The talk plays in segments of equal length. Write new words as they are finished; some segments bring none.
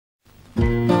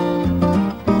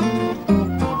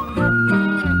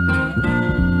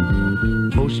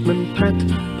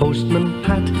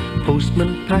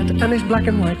Postman Pat, and his black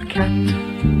and white cat.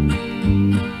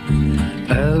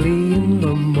 Early in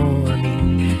the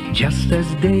morning, just as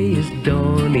day is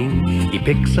dawning, he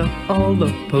picks up all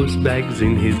the post bags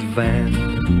in his van.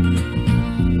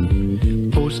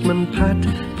 Postman Pat,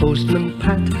 Postman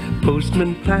Pat,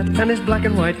 Postman Pat, and his black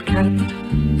and white cat.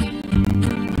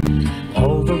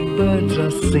 All the birds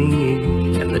are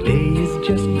singing, and the day is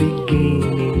just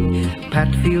beginning.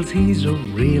 Pat feels he's a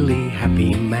really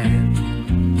happy man.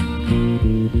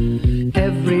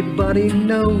 Everybody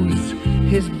knows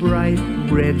his bright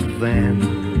red van.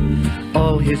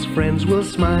 All his friends will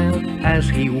smile as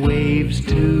he waves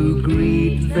to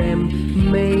greet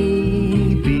them.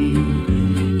 Maybe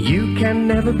you can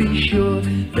never be sure.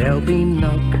 There'll be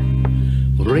knock,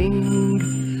 ring,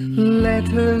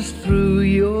 letters through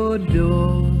your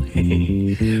door.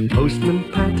 Postman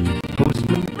Pat,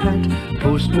 Postman Pat,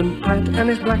 Postman Pat, and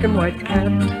his black and white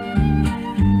cat.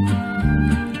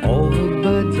 All the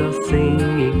birds are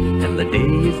singing, and the day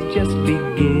is just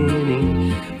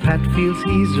beginning. Pat feels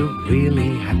he's a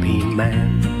really happy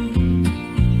man.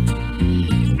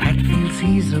 Pat feels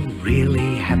he's a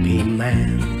really happy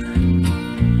man.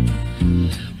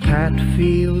 Pat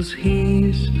feels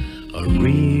he's a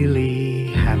really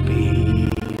happy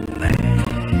man.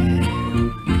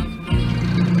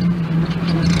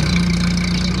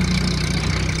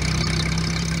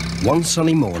 One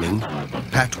sunny morning,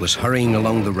 Pat was hurrying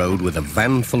along the road with a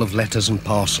van full of letters and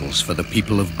parcels for the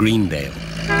people of Greendale.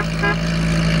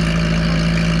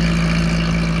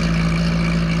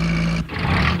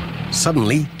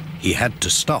 Suddenly, he had to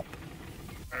stop.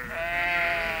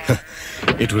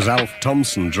 It was Alf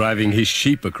Thompson driving his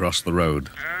sheep across the road.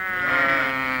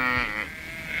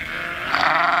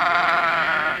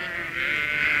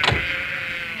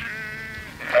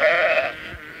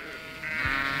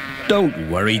 Don't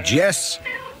worry, Jess.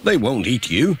 They won't eat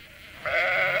you.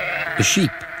 The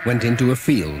sheep went into a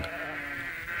field,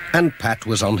 and Pat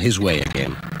was on his way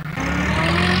again.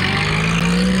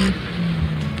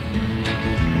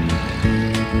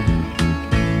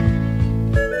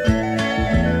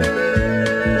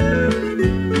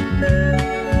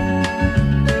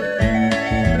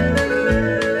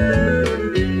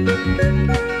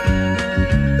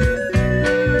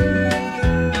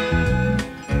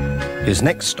 His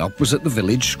next stop was at the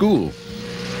village school.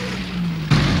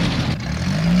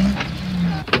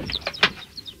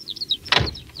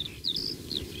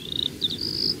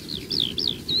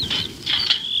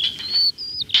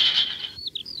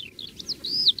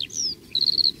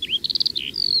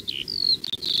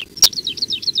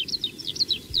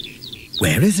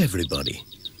 Where is everybody?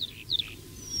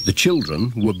 The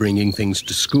children were bringing things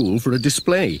to school for a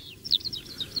display.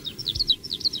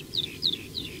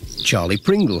 Charlie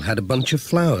Pringle had a bunch of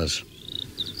flowers.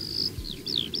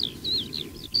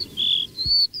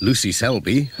 Lucy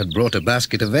Selby had brought a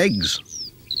basket of eggs.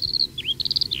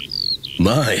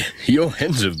 My, your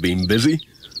hens have been busy.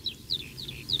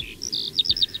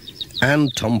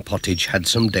 And Tom Pottage had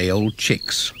some day-old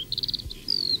chicks.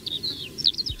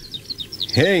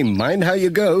 Hey, mind how you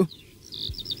go.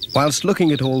 Whilst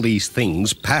looking at all these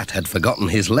things, Pat had forgotten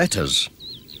his letters.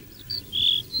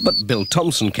 But Bill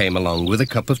Thompson came along with a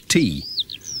cup of tea.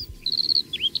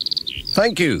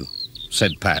 Thank you,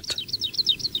 said Pat.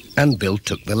 And Bill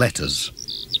took the letters.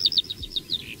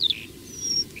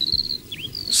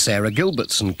 Sarah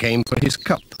Gilbertson came for his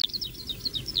cup.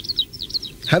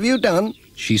 Have you done?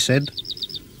 She said.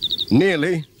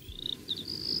 Nearly.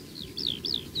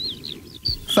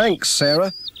 Thanks,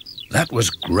 Sarah. That was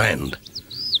grand.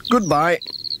 Goodbye.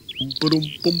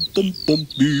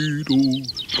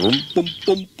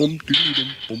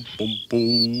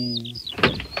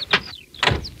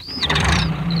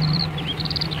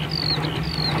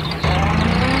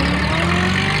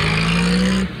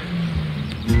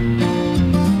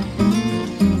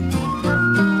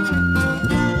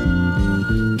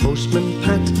 Postman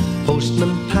Pat,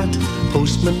 Postman Pat,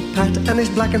 Postman Pat, and his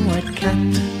black and white cat.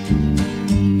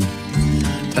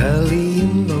 Early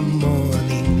in the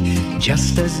morning,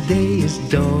 just as day is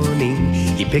dawning,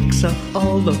 he picks up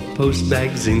all the post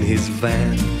bags in his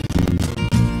van.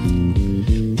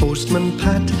 Postman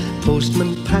Pat,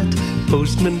 Postman Pat,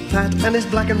 Postman Pat, and his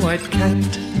black and white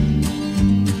cat.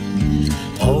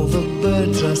 All the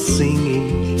birds are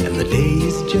singing, and the day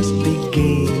is just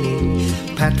beginning.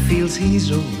 Pat feels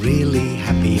he's a really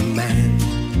happy man.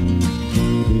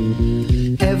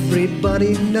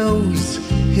 Everybody knows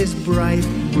his bright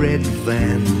red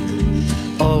van.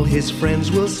 All his friends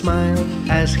will smile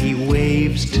as he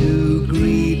waves to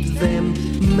greet them.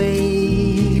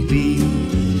 Maybe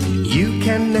you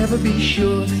can never be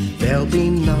sure. There'll be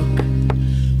knock,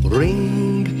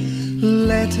 ring,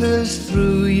 letters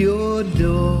through your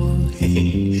door.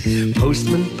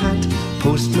 Postman Pat,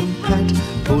 Postman Pat,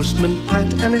 Postman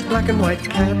Pat, and his black and white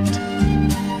cat.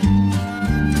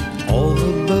 All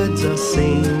the birds are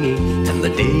singing, and the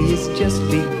day is just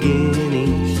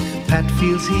beginning. Pat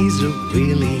feels he's a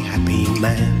really happy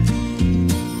man.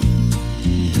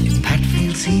 Pat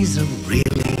feels he's a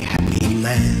really happy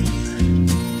man.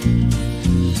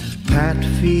 Pat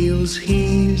feels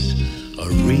he's a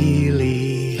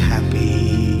really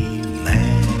happy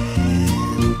man.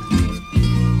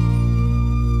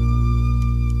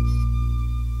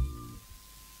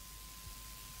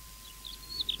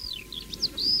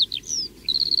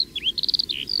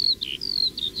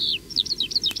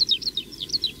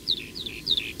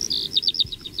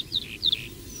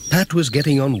 Pat was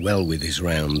getting on well with his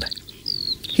round.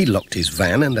 He locked his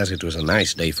van, and as it was a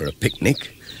nice day for a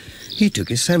picnic, he took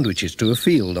his sandwiches to a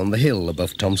field on the hill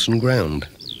above Thompson Ground.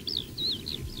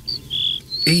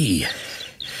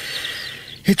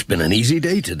 It's been an easy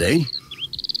day today.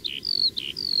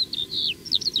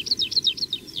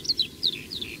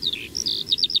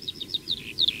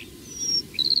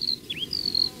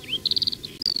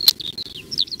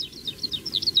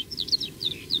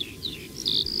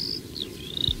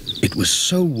 It was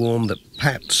so warm that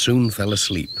Pat soon fell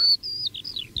asleep.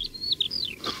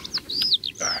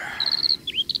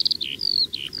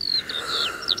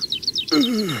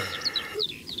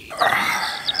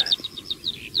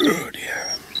 Oh dear.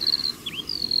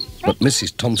 But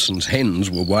Mrs. Thompson's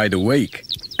hens were wide awake,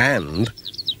 and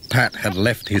Pat had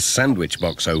left his sandwich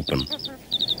box open,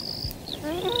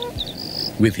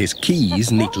 with his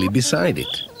keys neatly beside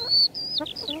it.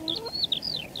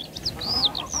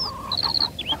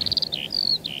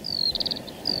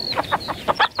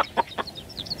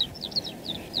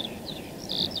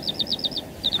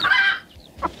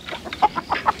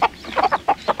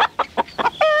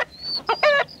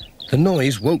 The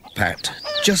noise woke Pat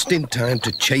just in time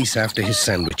to chase after his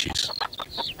sandwiches.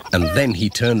 And then he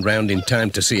turned round in time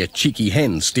to see a cheeky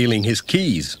hen stealing his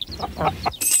keys.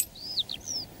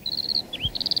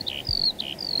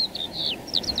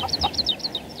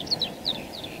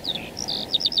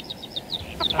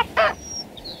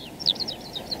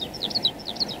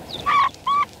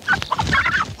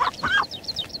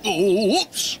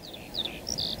 Oops!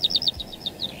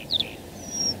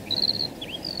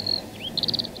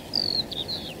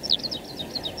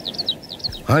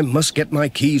 I must get my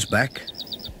keys back.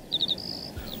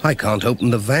 I can't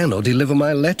open the van or deliver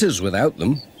my letters without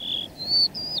them.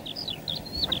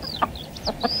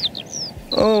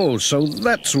 Oh, so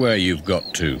that's where you've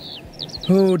got to.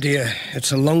 Oh dear,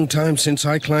 it's a long time since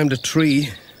I climbed a tree,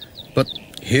 but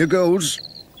here goes.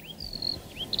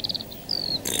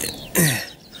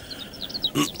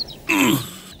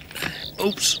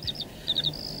 Oops.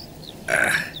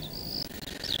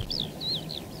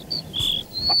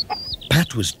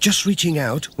 Pat was just reaching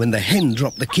out when the hen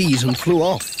dropped the keys and flew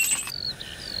off.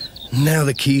 Now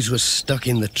the keys were stuck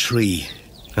in the tree,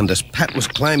 and as Pat was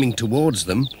climbing towards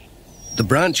them, the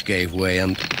branch gave way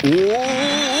and...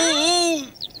 Whoa!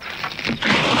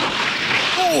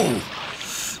 Oh!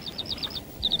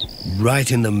 Right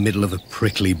in the middle of a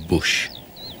prickly bush.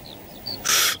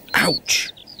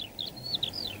 Ouch!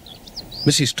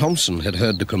 Mrs. Thompson had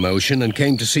heard the commotion and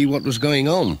came to see what was going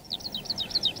on.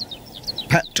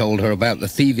 Pat told her about the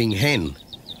thieving hen.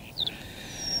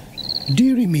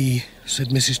 "Dearie me," said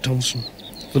Mrs. Thompson,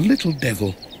 "the little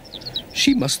devil.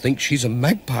 She must think she's a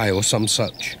magpie or some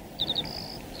such.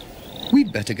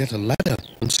 We'd better get a ladder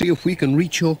and see if we can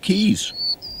reach your keys."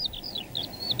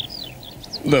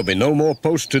 "There'll be no more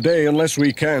post today unless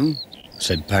we can,"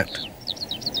 said Pat.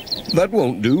 "That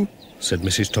won't do," said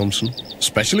Mrs. Thompson,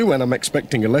 "especially when I'm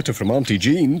expecting a letter from Auntie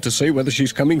Jean to say whether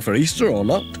she's coming for Easter or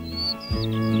not."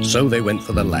 So they went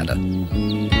for the ladder.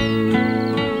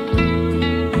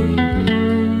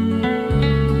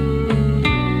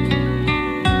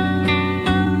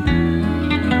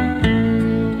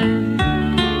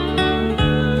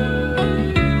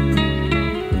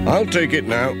 "I'll take it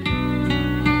now."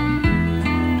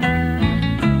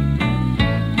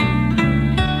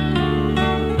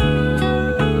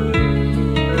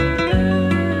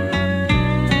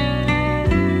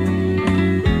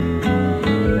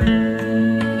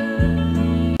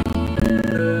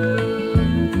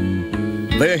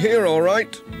 "They're here, all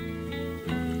right.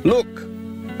 Look,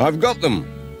 I've got them.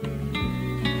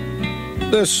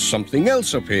 There's something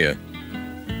else up here.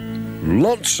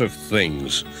 Lots of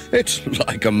things. It's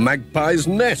like a magpie's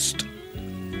nest.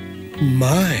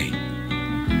 My.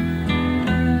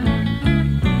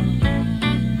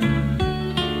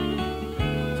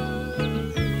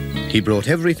 He brought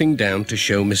everything down to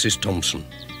show Mrs. Thompson.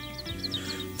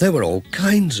 There were all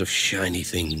kinds of shiny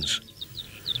things.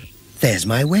 There's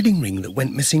my wedding ring that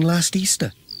went missing last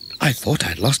Easter. I thought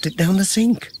I'd lost it down the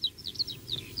sink.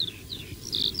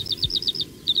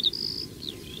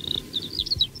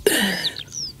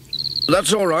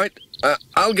 That's all right.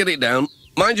 I'll get it down.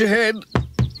 Mind your head.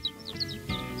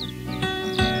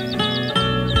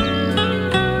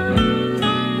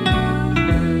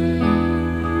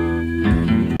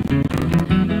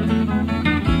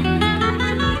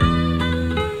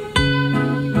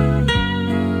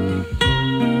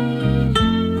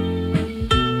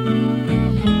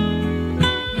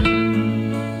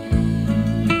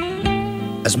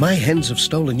 As my hens have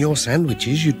stolen your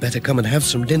sandwiches, you'd better come and have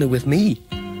some dinner with me.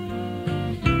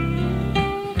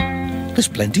 There's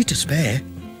plenty to spare.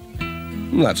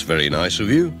 That's very nice of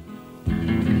you.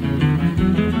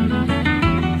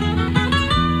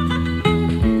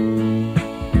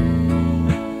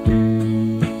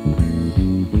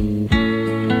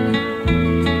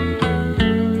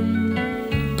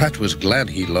 Pat was glad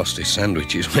he lost his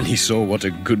sandwiches when he saw what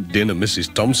a good dinner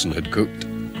Mrs. Thompson had cooked.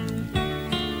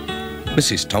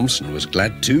 Mrs. Thompson was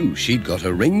glad too. She'd got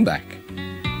her ring back.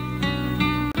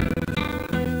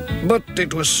 But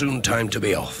it was soon time to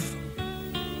be off.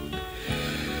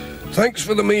 Thanks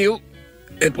for the meal.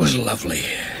 It was lovely.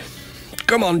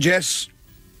 Come on, Jess.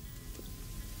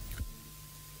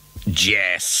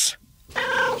 Jess!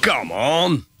 Come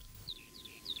on!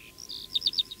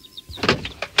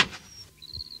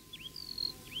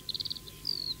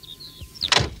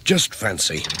 Just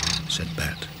fancy, said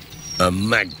Pat. A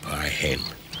magpie hen.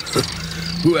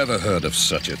 Who ever heard of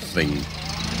such a thing?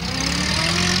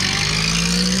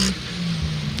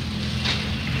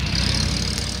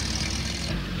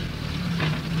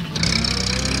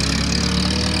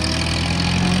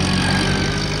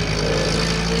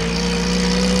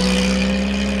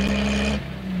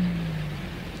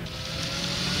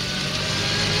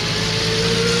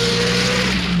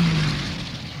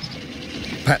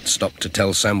 Pat stopped to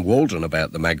tell Sam Waldron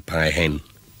about the magpie hen.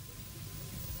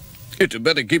 "You'd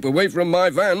better keep away from my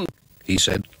van," he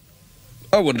said.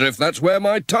 "I wonder if that's where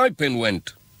my tie pin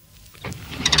went."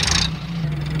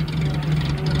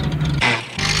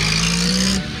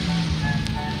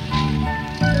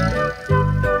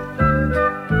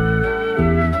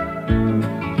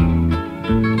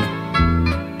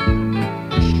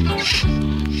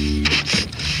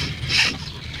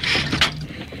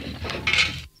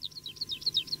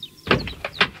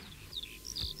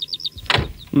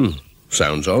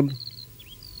 Sounds odd.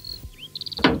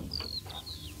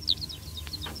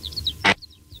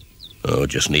 Oh,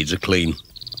 just needs a clean.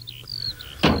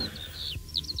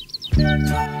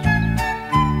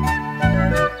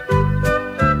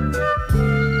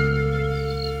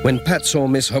 When Pat saw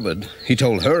Miss Hubbard, he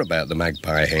told her about the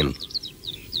magpie hen.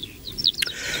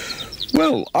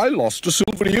 "Well, I lost a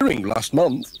silver earring last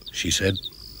month," she said.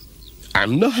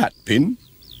 "And a hat pin.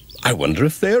 I wonder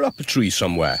if they're up a tree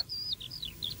somewhere.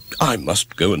 I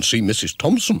must go and see Mrs.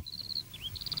 Thompson."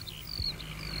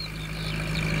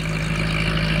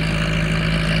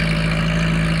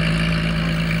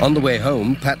 On the way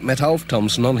home, Pat met Alf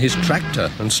Thompson on his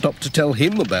tractor and stopped to tell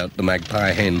him about the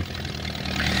magpie hen.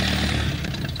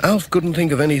 Alf couldn't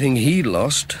think of anything he'd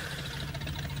lost,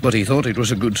 but he thought it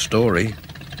was a good story.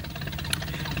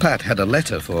 Pat had a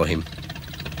letter for him.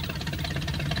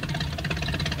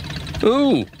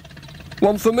 "Oh,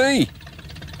 one for me.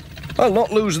 I'll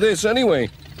not lose this anyway.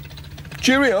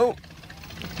 Cheerio.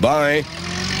 Bye."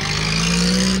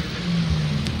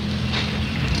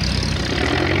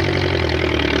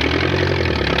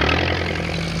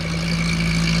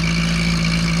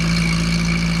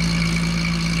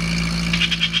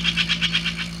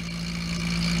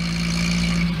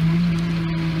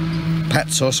 Pat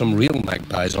saw some real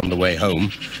magpies on the way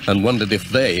home and wondered if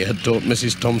they had taught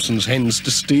Mrs. Thompson's hens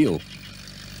to steal.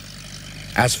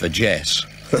 As for Jess,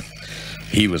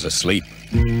 he was asleep.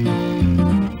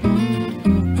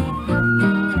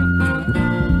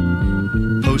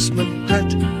 Postman Pat,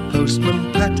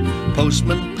 Postman Pat,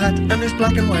 Postman Pat and his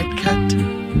black and white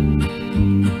cat.